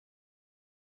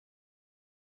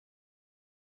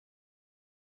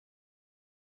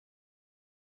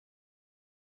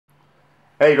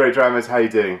Hey Great Dramas, how you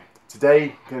doing? Today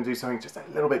we're going to do something just a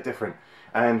little bit different,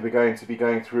 and we're going to be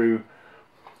going through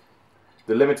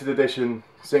the limited edition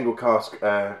single cask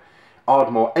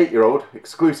Ardmore 8-year-old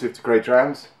exclusive to Great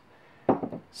Drams,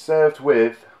 served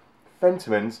with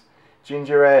Fentimans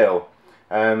Ginger Ale.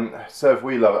 Serve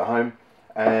we love at home,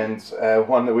 and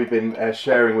one that we've been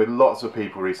sharing with lots of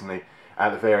people recently at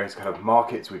the various kind of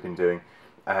markets we've been doing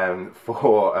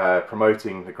for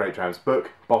promoting the Great Drams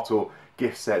book, bottle,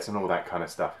 gift sets and all that kind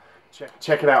of stuff.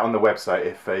 Check it out on the website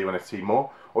if you want to see more,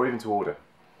 or even to order.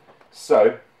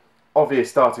 So,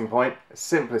 obvious starting point,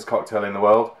 simplest cocktail in the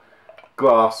world,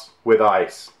 glass with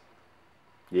ice.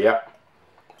 Yep.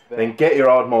 Then get your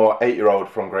Ardmore 8-year-old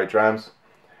from Great Drams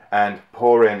and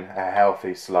pour in a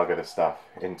healthy slug of the stuff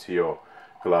into your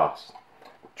glass.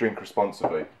 Drink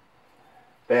responsibly.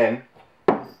 Then,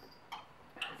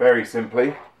 very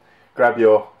simply, grab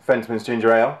your Fentimans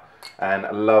Ginger Ale and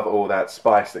love all that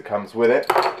spice that comes with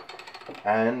it,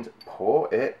 and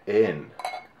pour it in.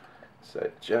 So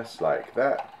just like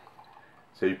that.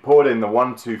 So you poured in the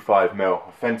 125ml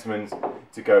of Fentimans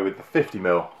to go with the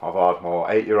 50ml of Ardmore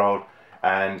 8-year-old,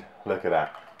 and look at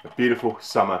that, a beautiful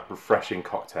summer refreshing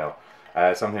cocktail.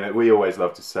 Something that we always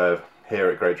love to serve here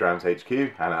at Great Drams HQ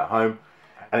and at home,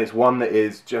 and it's one that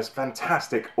is just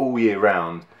fantastic all year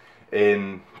round.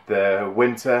 In the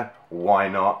winter, why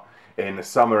not? In the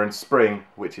summer and spring,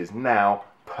 which is now,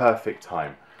 perfect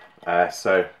time.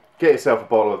 So get yourself a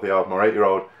bottle of the Ardmore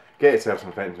 8-year-old, get yourself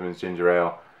some Fentimans Ginger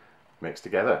Ale, mix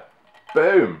together.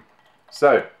 Boom!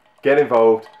 So get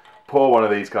involved, pour one of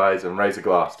these guys and raise a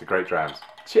glass to Great Drams.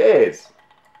 Cheers!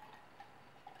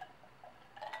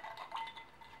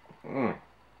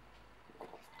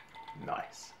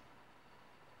 Nice.